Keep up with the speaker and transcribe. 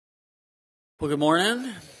Well, good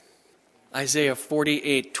morning. Isaiah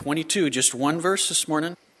 48:22, just one verse this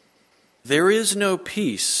morning. There is no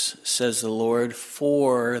peace, says the Lord,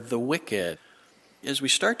 for the wicked. As we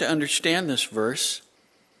start to understand this verse,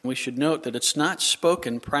 we should note that it's not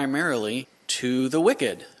spoken primarily to the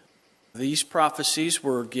wicked. These prophecies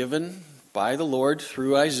were given by the Lord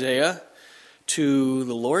through Isaiah to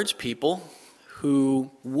the Lord's people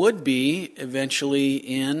who would be eventually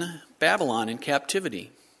in Babylon in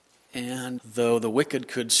captivity. And though the wicked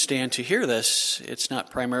could stand to hear this, it's not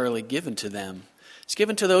primarily given to them. It's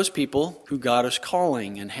given to those people who God is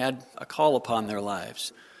calling and had a call upon their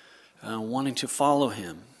lives, wanting to follow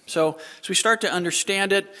Him. So as we start to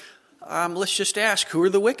understand it, let's just ask, who are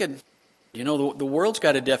the wicked? You know, the world's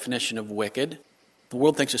got a definition of wicked. The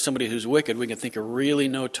world thinks of somebody who's wicked. We can think of really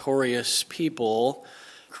notorious people,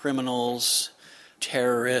 criminals,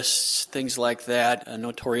 terrorists, things like that,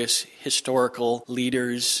 notorious historical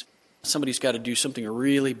leaders. Somebody's got to do something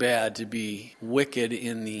really bad to be wicked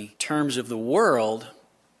in the terms of the world.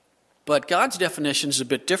 But God's definition is a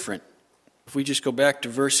bit different. If we just go back to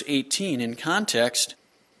verse 18 in context,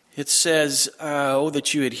 it says, "Oh,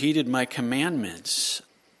 that you had heeded my commandments."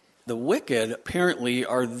 The wicked apparently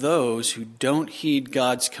are those who don't heed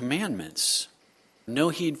God's commandments. No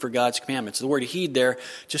heed for God's commandments. The word heed there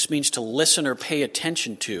just means to listen or pay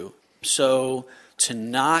attention to. So to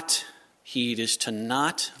not heed is to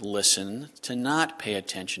not listen, to not pay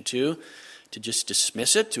attention to just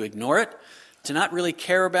dismiss it, to ignore it, to not really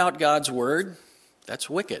care about God's word. That's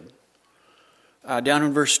wicked. Down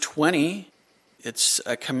in verse 20, it's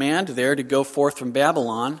a command there to go forth from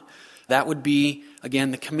Babylon. That would be,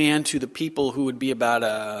 again, the command to the people who would be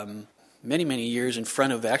about many, many years in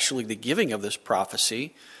front of actually the giving of this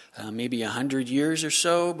prophecy. Maybe 100 years or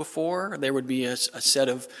so before, there would be a set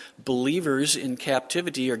of believers in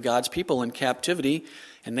captivity, or God's people in captivity,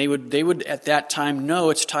 and they would at that time know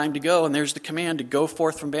it's time to go, and there's the command to go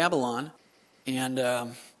forth from Babylon. And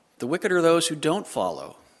the wicked are those who don't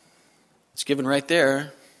follow. It's given right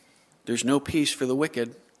there. There's no peace for the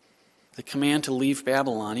wicked. The command to leave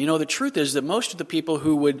Babylon. You know, the truth is that most of the people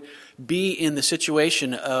who would be in the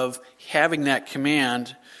situation of having that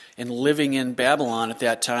command and living in Babylon at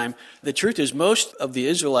that time, the truth is most of the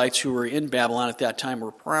Israelites who were in Babylon at that time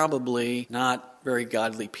were probably not very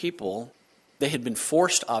godly people. They had been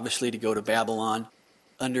forced, obviously, to go to Babylon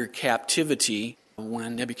under captivity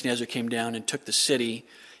when Nebuchadnezzar came down and took the city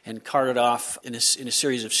and carted off in a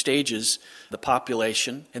series of stages the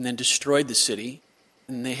population and then destroyed the city.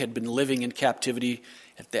 And they had been living in captivity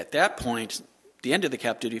at that point, the end of the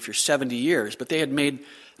captivity, for 70 years. But they had made,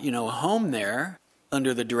 a home there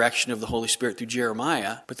under the direction of the Holy Spirit through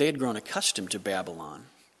Jeremiah. But they had grown accustomed to Babylon.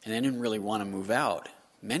 And they didn't really want to move out.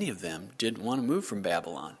 Many of them didn't want to move from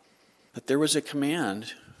Babylon. But there was a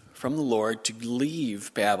command from the Lord to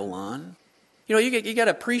leave Babylon. You got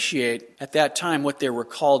to appreciate at that time what they were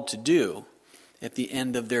called to do at the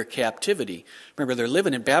end of their captivity. Remember, they're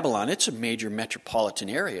living in Babylon. It's a major metropolitan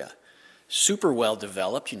area. Super well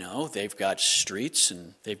developed, They've got streets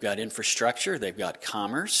and they've got infrastructure. They've got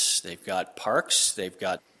commerce. They've got parks. They've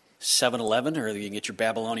got 7-Eleven, or you can get your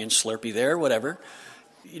Babylonian Slurpee there, whatever.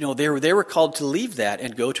 They were called to leave that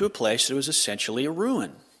and go to a place that was essentially a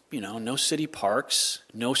ruin. No city parks,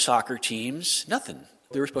 no soccer teams, nothing.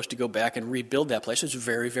 They were supposed to go back and rebuild that place. It was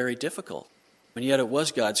very, very difficult. And yet it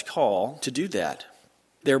was God's call to do that.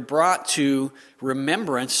 They're brought to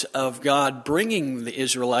remembrance of God bringing the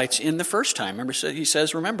Israelites in the first time. Remember, he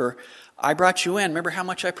says, remember, I brought you in. Remember how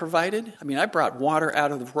much I provided? I brought water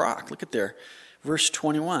out of the rock. Look at there. Verse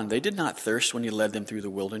 21, they did not thirst when he led them through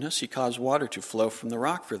the wilderness. He caused water to flow from the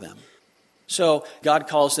rock for them. So God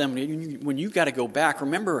calls them, when you got to go back,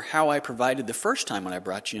 remember how I provided the first time when I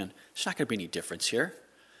brought you in. There's not going to be any difference here.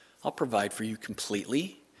 I'll provide for you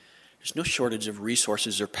completely. There's no shortage of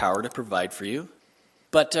resources or power to provide for you.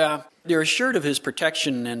 But they're assured of his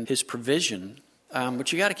protection and his provision.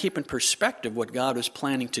 But you got to keep in perspective what God was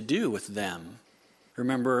planning to do with them.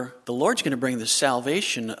 Remember, the Lord's going to bring the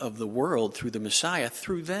salvation of the world through the Messiah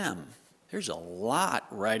through them. There's a lot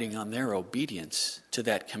riding on their obedience to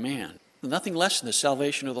that command. Nothing less than the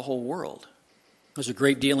salvation of the whole world. There's a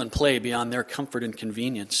great deal in play beyond their comfort and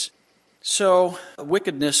convenience. So,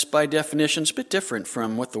 wickedness, by definition, is a bit different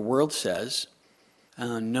from what the world says.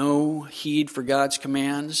 No heed for God's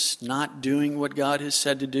commands, not doing what God has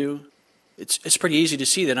said to do. It's pretty easy to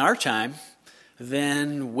see that in our time,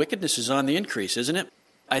 then wickedness is on the increase, isn't it?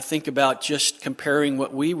 I think about just comparing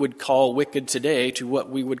what we would call wicked today to what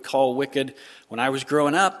we would call wicked when I was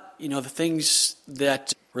growing up. The things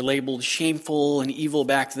that were labeled shameful and evil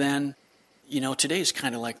back then, today is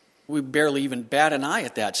kind of like, we barely even bat an eye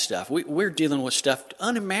at that stuff. We're dealing with stuff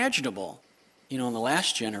unimaginable. In the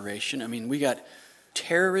last generation, we got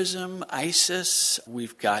terrorism, ISIS,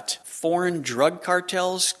 we've got foreign drug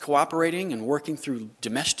cartels cooperating and working through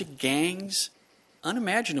domestic gangs,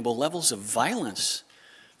 unimaginable levels of violence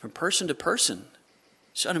from person to person.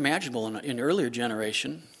 It's unimaginable in earlier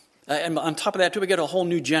generation. And on top of that, too, we get a whole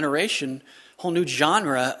new generation, whole new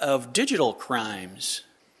genre of digital crimes.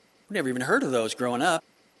 We never even heard of those growing up.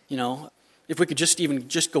 If we could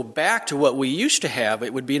just go back to what we used to have,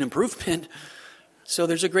 it would be an improvement. So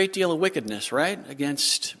there's a great deal of wickedness, right,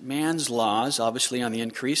 against man's laws, obviously on the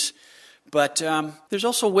increase. But there's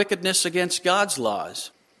also wickedness against God's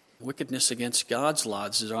laws. Wickedness against God's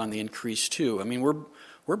laws is on the increase, too.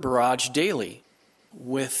 We're barraged daily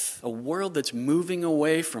with a world that's moving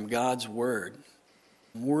away from God's word.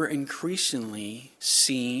 We're increasingly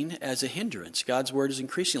seen as a hindrance. God's word is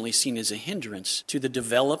increasingly seen as a hindrance to the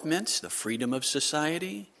development, the freedom of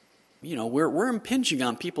society. We're impinging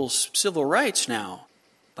on people's civil rights now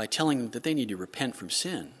by telling them that they need to repent from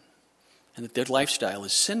sin and that their lifestyle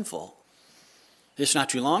is sinful. It's not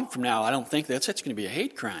too long from now, I don't think that's going to be a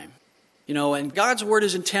hate crime. And God's word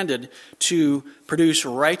is intended to produce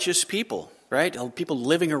righteous people, right? People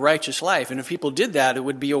living a righteous life. And if people did that, it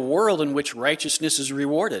would be a world in which righteousness is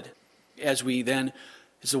rewarded. As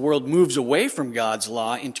the world moves away from God's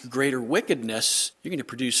law into greater wickedness, you're going to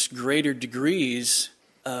produce greater degrees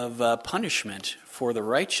of punishment for the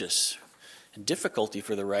righteous and difficulty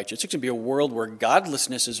for the righteous. It's going to be a world where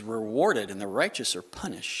godlessness is rewarded and the righteous are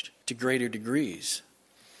punished to greater degrees.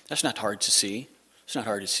 That's not hard to see. It's not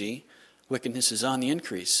hard to see. Wickedness is on the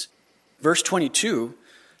increase. Verse 22,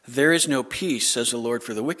 there is no peace, says the Lord,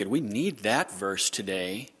 for the wicked. We need that verse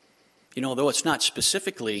today. Though it's not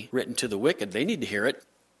specifically written to the wicked, they need to hear it.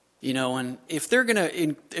 And if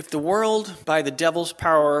the world by the devil's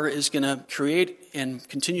power is going to create and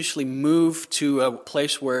continuously move to a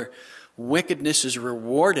place where wickedness is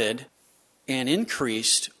rewarded and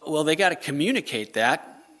increased, well, they got to communicate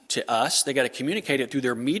that to us. They got to communicate it through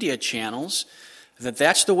their media channels,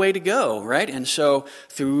 that's the way to go, right? And so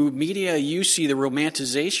through media, you see the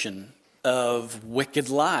romanticization of wicked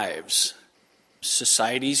lives.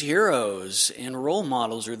 Society's heroes and role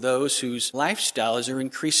models are those whose lifestyles are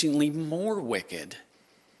increasingly more wicked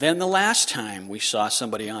than the last time we saw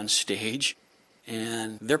somebody on stage,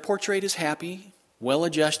 and they're portrayed as happy,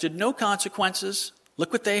 well-adjusted, no consequences.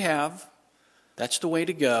 Look what they have. That's the way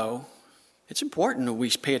to go. It's important that we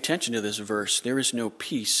pay attention to this verse. There is no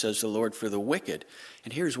peace, says the Lord, for the wicked.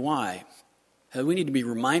 And here's why. We need to be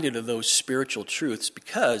reminded of those spiritual truths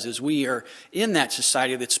because as we are in that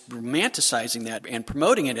society that's romanticizing that and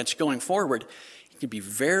promoting it, it's going forward, it can be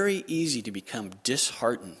very easy to become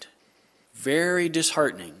disheartened. Very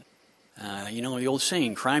disheartening. The old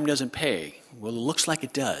saying, crime doesn't pay. Well, it looks like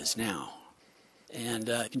it does now. And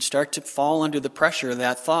you can start to fall under the pressure of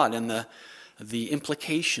that thought and the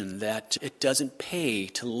implication that it doesn't pay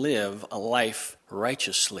to live a life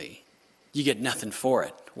righteously. You get nothing for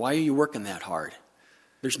it. Why are you working that hard?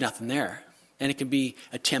 There's nothing there. And it can be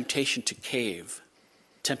a temptation to cave,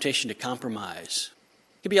 temptation to compromise.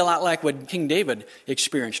 It can be a lot like what King David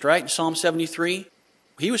experienced, right? In Psalm 73,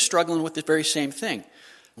 he was struggling with the very same thing.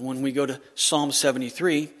 When we go to Psalm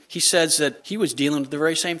 73, he says that he was dealing with the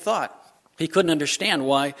very same thought. He couldn't understand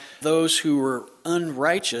why those who were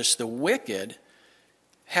unrighteous, the wicked,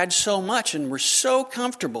 had so much and were so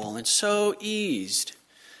comfortable and so eased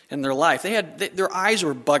in their life. Their eyes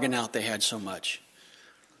were bugging out, they had so much.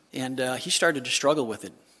 And he started to struggle with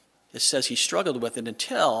it. It says he struggled with it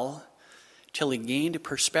until he gained a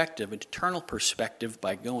perspective, an eternal perspective,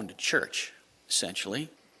 by going to church, essentially.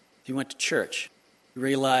 He went to church. He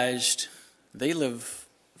realized they live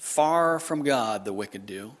far from God, the wicked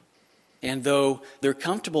do. And though they're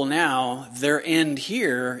comfortable now, their end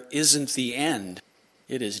here isn't the end.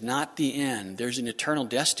 It is not the end. There's an eternal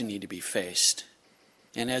destiny to be faced.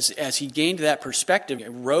 And as he gained that perspective, it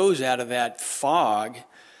rose out of that fog,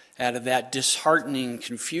 out of that disheartening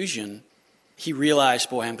confusion, he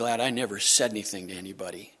realized, boy, I'm glad I never said anything to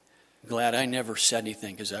anybody. I'm glad I never said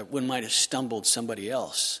anything because I might have stumbled somebody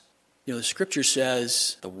else. The scripture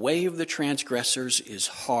says the way of the transgressors is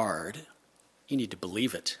hard. You need to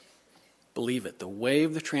believe it. Believe it. The way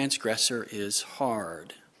of the transgressor is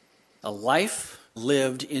hard. A life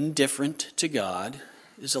lived indifferent to God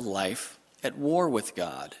is a life at war with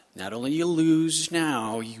God. Not only you lose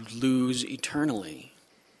now, you lose eternally.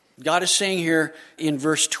 God is saying here in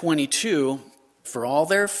verse 22, for all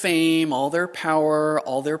their fame, all their power,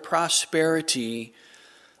 all their prosperity,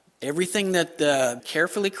 everything that the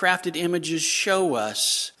carefully crafted images show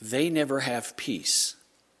us, they never have peace.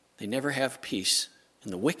 They never have peace.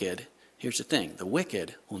 And the wicked, here's the thing, the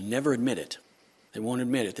wicked will never admit it. They won't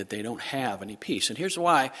admit it, that they don't have any peace. And here's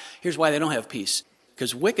why they don't have peace.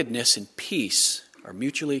 Because wickedness and peace are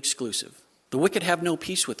mutually exclusive. The wicked have no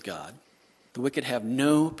peace with God. The wicked have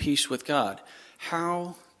no peace with God.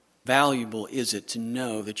 How valuable is it to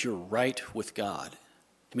know that you're right with God?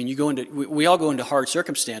 I mean, we all go into hard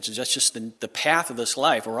circumstances. That's just the path of this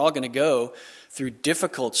life. We're all going to go through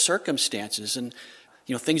difficult circumstances. And,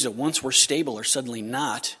 things that once were stable are suddenly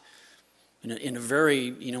not in a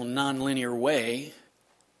very, nonlinear way.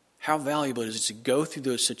 How valuable it is to go through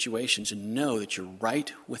those situations and know that you're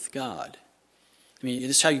right with God. I mean,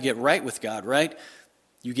 this is how you get right with God, right?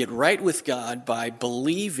 You get right with God by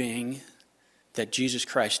believing that Jesus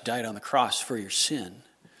Christ died on the cross for your sin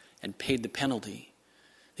and paid the penalty.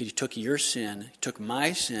 That he took your sin, he took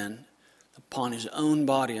my sin upon his own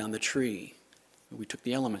body on the tree. We took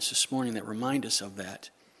the elements this morning that remind us of that.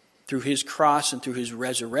 Through his cross and through his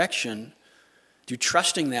resurrection, through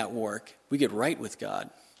trusting that work, we get right with God.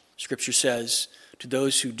 Scripture says, to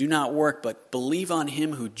those who do not work but believe on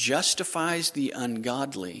him who justifies the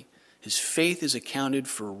ungodly, his faith is accounted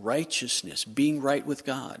for righteousness, being right with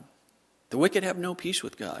God. The wicked have no peace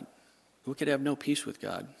with God. The wicked have no peace with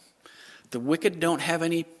God. The wicked don't have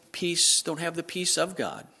any peace, don't have the peace of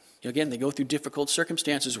God. Again, they go through difficult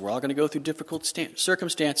circumstances. We're all going to go through difficult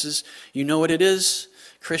circumstances. You know what it is,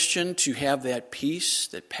 Christian, to have that peace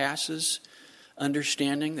that passes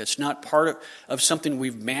understanding, that's not part of something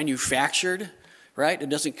we've manufactured, right? It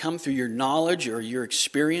doesn't come through your knowledge or your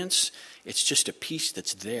experience. It's just a peace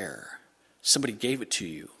that's there. Somebody gave it to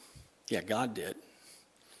you. Yeah, God did.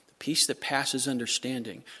 The peace that passes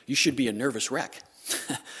understanding. You should be a nervous wreck.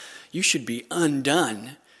 You should be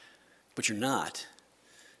undone, but you're not,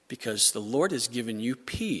 because the Lord has given you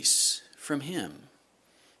peace from him.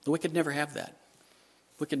 The wicked never have that.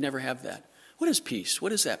 Wicked never have that. What is peace?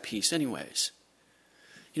 What is that peace anyways?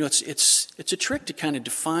 It's a trick to kind of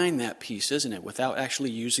define that peace, isn't it, without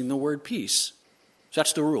actually using the word peace. So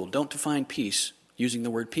that's the rule. Don't define peace using the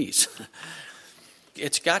word peace.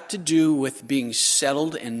 It's got to do with being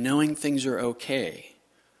settled and knowing things are okay.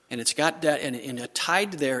 And it's got that, and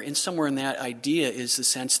tied there, and somewhere in that idea is the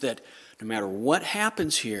sense that no matter what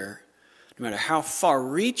happens here, no matter how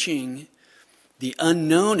far-reaching the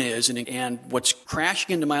unknown is and what's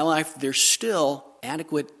crashing into my life, there's still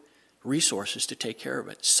adequate resources to take care of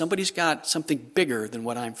it. Somebody's got something bigger than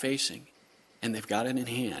what I'm facing, and they've got it in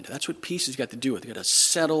hand. That's what peace has got to do with. It's got a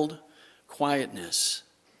settled quietness.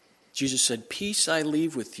 Jesus said, peace I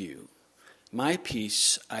leave with you. My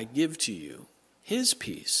peace I give to you. His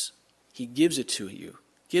peace, he gives it to you,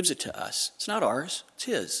 gives it to us. It's not ours, it's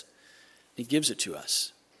his. He gives it to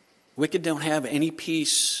us. Wicked don't have any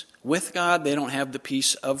peace with God. They don't have the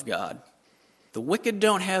peace of God. The wicked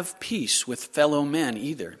don't have peace with fellow men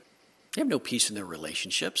either. They have no peace in their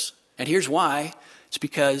relationships. And here's why. It's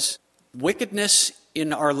because wickedness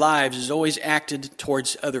in our lives is always acted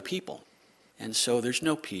towards other people. And so there's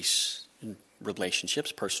no peace in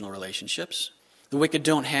relationships, personal relationships. The wicked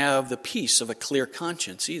don't have the peace of a clear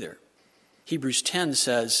conscience either. Hebrews 10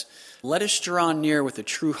 says, let us draw near with a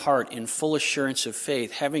true heart in full assurance of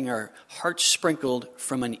faith, having our hearts sprinkled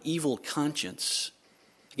from an evil conscience.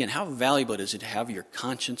 Again, how valuable is it to have your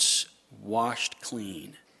conscience washed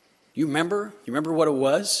clean? You remember what it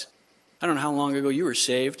was? I don't know how long ago you were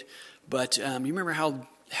saved, but you remember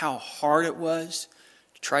how hard it was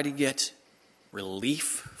to try to get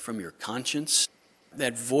relief from your conscience?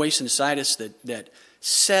 That voice inside us that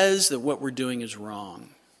says that what we're doing is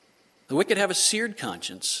wrong. The wicked have a seared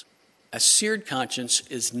conscience. A seared conscience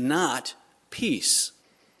is not peace.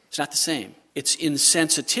 It's not the same. It's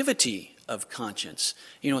insensitivity of conscience.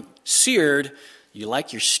 Seared, you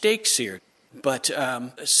like your steak seared. But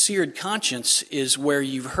a seared conscience is where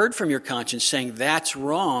you've heard from your conscience saying, that's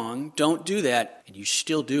wrong, don't do that, and you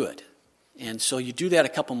still do it. And so you do that a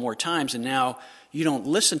couple more times, and now you don't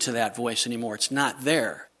listen to that voice anymore. It's not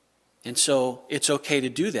there. And so it's okay to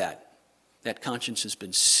do that. That conscience has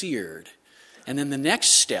been seared. And then the next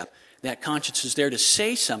step, that conscience is there to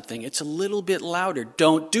say something. It's a little bit louder.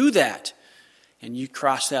 Don't do that. And you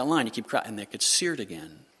cross that line. You keep crossing, and that gets seared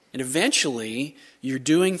again. And eventually, you're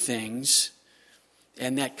doing things,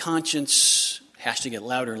 and that conscience has to get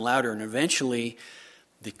louder and louder. And eventually,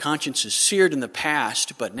 the conscience is seared in the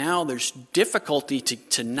past, but now there's difficulty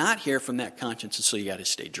to not hear from that conscience. And so you got to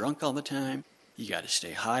stay drunk all the time. You got to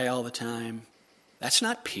stay high all the time. That's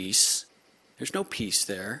not peace. There's no peace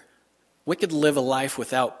there. Wicked live a life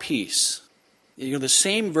without peace. The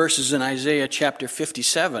same verses in Isaiah chapter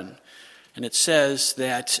 57, and it says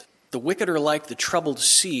that The wicked are like the troubled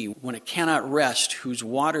sea when it cannot rest, whose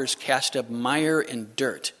waters cast up mire and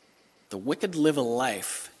dirt. The wicked live a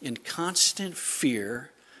life in constant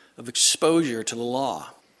fear of exposure to the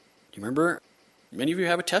law. Do you remember? Many of you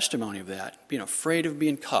have a testimony of that, being afraid of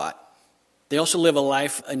being caught. They also live a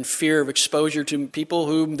life in fear of exposure to people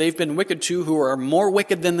whom they've been wicked to, who are more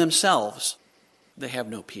wicked than themselves. They have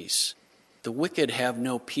no peace. The wicked have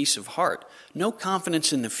no peace of heart, no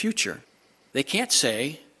confidence in the future. They can't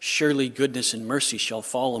say, "Surely goodness and mercy shall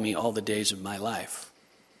follow me all the days of my life."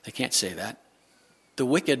 They can't say that. The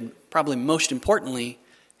wicked, probably most importantly,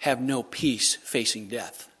 have no peace facing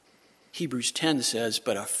death. Hebrews 10 says,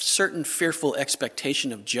 "But a certain fearful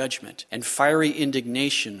expectation of judgment and fiery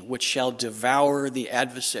indignation which shall devour the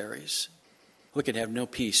adversaries." Wicked have no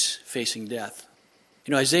peace facing death.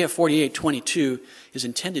 You know, Isaiah 48:22 is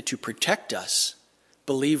intended to protect us,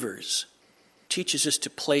 believers. It teaches us to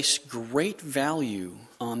place great value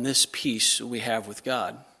on this peace we have with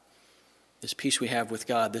God. This peace we have with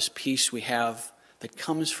God, this peace we have that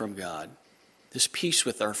comes from God, this peace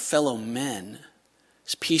with our fellow men,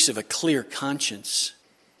 this peace of a clear conscience,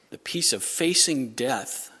 the peace of facing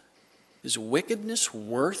death. Is wickedness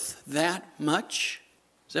worth that much?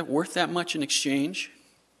 Is that worth that much in exchange?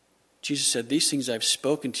 Jesus said, "These things I've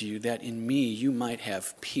spoken to you, that in me you might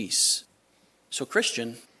have peace." So,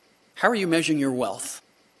 Christian, how are you measuring your wealth?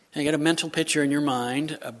 And you get a mental picture in your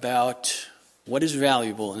mind about what is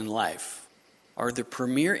valuable in life. Are the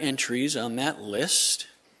premier entries on that list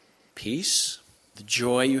peace, the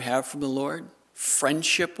joy you have from the Lord,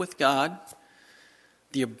 friendship with God,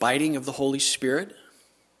 the abiding of the Holy Spirit?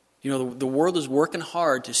 You know, the world is working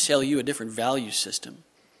hard to sell you a different value system.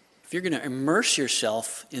 If you're going to immerse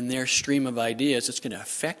yourself in their stream of ideas, it's going to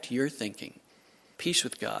affect your thinking. Peace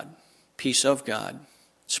with God, peace of God,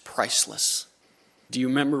 it's priceless. Do you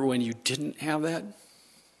remember when you didn't have that?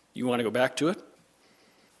 You want to go back to it?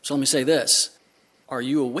 So let me say this. Are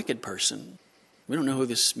you a wicked person? We don't know who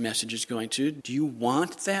this message is going to. Do you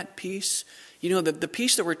want that peace? You know, the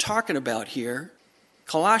peace that we're talking about here,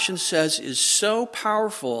 Colossians says, is so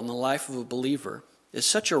powerful in the life of a believer. It's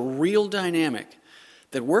such a real dynamic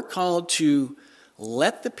that we're called to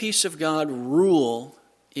let the peace of God rule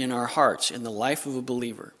in our hearts, in the life of a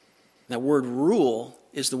believer. That word rule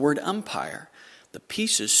is the word umpire. The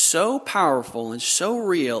peace is so powerful and so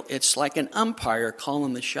real, it's like an umpire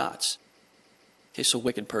calling the shots. Okay, so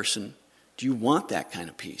wicked person, do you want that kind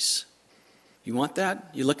of peace? You want that?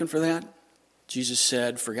 You looking for that? Jesus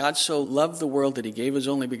said, "For God so loved the world that he gave his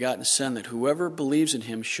only begotten Son, that whoever believes in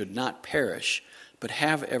him should not perish, but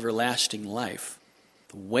have everlasting life."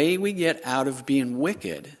 The way we get out of being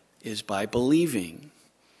wicked is by believing.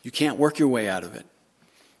 You can't work your way out of it.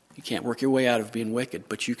 You can't work your way out of being wicked,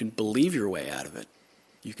 but you can believe your way out of it.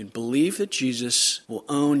 You can believe that Jesus will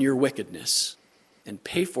own your wickedness and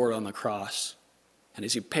pay for it on the cross. And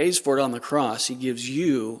as he pays for it on the cross, he gives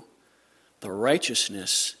you the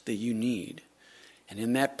righteousness that you need. And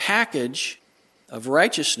in that package of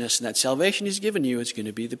righteousness and that salvation he's given you, is going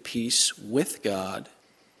to be the peace with God.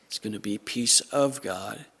 It's going to be peace of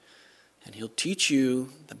God. And he'll teach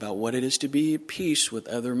you about what it is to be at peace with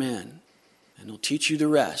other men. And he'll teach you the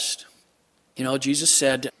rest. You know, Jesus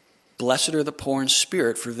said, "Blessed are the poor in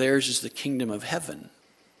spirit, for theirs is the kingdom of heaven."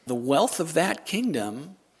 The wealth of that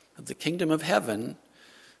kingdom, of the kingdom of heaven,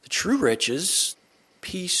 the true riches,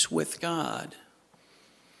 peace with God.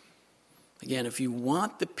 Again, if you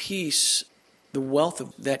want the peace, the wealth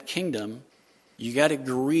of that kingdom, you got to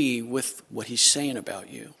agree with what he's saying about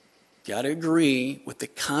you. Got to agree with the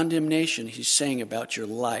condemnation he's saying about your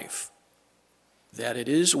life, that it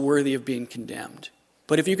is worthy of being condemned.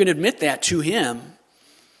 But if you can admit that to him,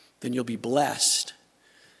 then you'll be blessed,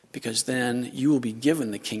 because then you will be given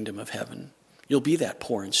the kingdom of heaven. You'll be that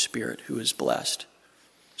poor in spirit who is blessed.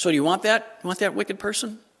 So do you want that? You want that wicked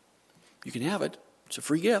person? You can have it. It's a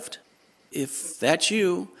free gift. If that's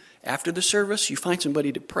you, after the service, you find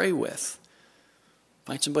somebody to pray with.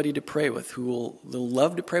 Find somebody to pray with they'll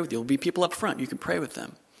love to pray with you. There'll be people up front. You can pray with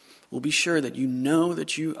them. We'll be sure that you know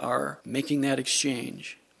that you are making that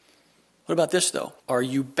exchange. What about this, though? Are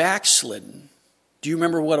you backslidden? Do you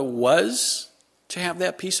remember what it was to have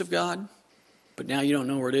that peace of God? But now you don't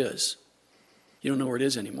know where it is. You don't know where it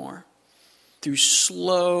is anymore. Through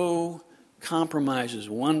slow compromises,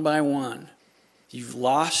 one by one, you've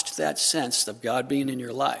lost that sense of God being in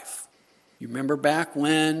your life. You remember back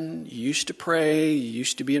when you used to pray, you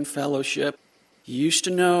used to be in fellowship, you used to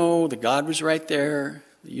know that God was right there.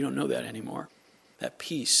 You don't know that anymore. That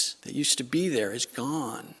peace that used to be there is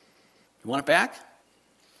gone. You want it back?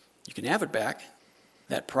 You can have it back.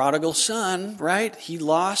 That prodigal son, right? He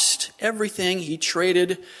lost everything. He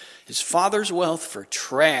traded his father's wealth for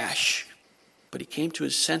trash. But he came to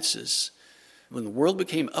his senses when the world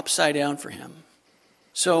became upside down for him.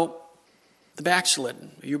 So, the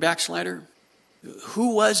backslidden. Are you a backslider?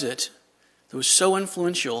 Who was it that was so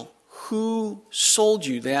influential? Who sold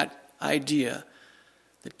you that idea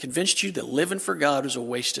that convinced you that living for God was a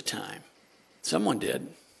waste of time? Someone did.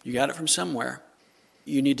 You got it from somewhere.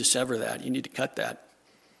 You need to sever that. You need to cut that.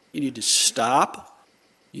 You need to stop.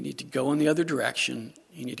 You need to go in the other direction.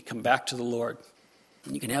 You need to come back to the Lord.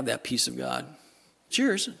 And you can have that peace of God. It's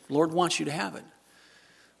yours. The Lord wants you to have it.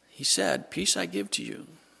 He said, peace I give to you.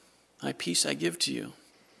 My peace I give to you.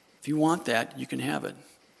 If you want that, you can have it.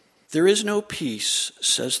 There is no peace,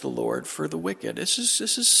 says the Lord, for the wicked. This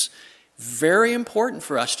is very important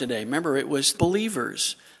for us today. Remember, it was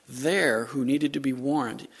believers there who needed to be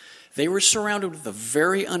warned. They were surrounded with a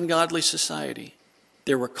very ungodly society.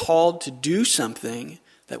 They were called to do something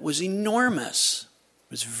that was enormous.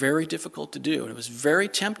 It was very difficult to do. And it was very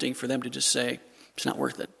tempting for them to just say, it's not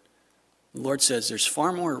worth it. The Lord says there's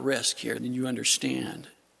far more risk here than you understand.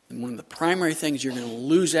 And one of the primary things you're going to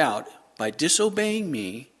lose out by disobeying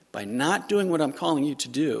me, by not doing what I'm calling you to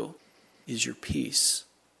do, is your peace.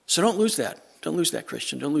 So don't lose that. Don't lose that,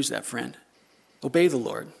 Christian. Don't lose that, friend. Obey the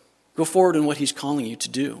Lord. Go forward in what he's calling you to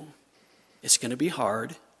do. It's going to be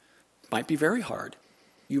hard. It might be very hard.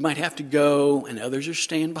 You might have to go and others are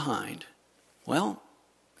staying behind. Well,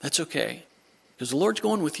 that's okay, because the Lord's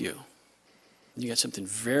going with you. You got something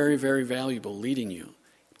very, very valuable leading you,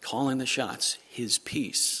 calling the shots, his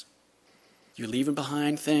peace. You're leaving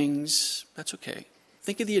behind things, that's okay.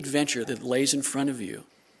 Think of the adventure that lays in front of you.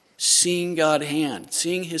 Seeing God's hand,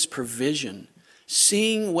 seeing his provision,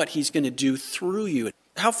 seeing what he's going to do through you.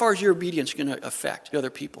 How far is your obedience going to affect other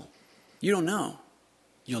people? You don't know.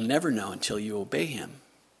 You'll never know until you obey him.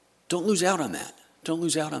 Don't lose out on that. Don't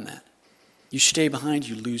lose out on that. You stay behind,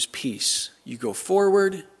 you lose peace. You go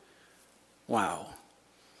forward. Wow.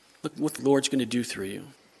 Look what the Lord's going to do through you.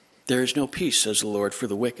 There is no peace, says the Lord, for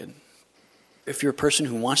the wicked. If you're a person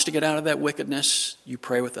who wants to get out of that wickedness, you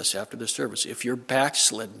pray with us after the service. If you're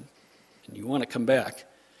backslidden and you want to come back,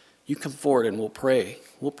 you come forward and we'll pray.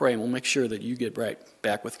 We'll pray and we'll make sure that you get right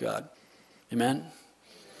back with God. Amen?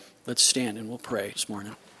 Let's stand and we'll pray this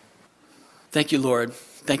morning. Thank you, Lord.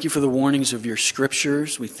 Thank you for the warnings of your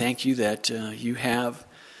scriptures. We thank you that you have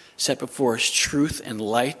set before us truth and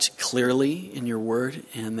light clearly in your word,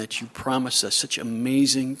 and that you promise us such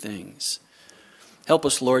amazing things. Help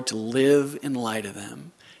us, Lord, to live in light of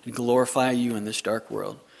them and glorify you in this dark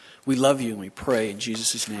world. We love you and we pray in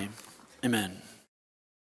Jesus' name. Amen.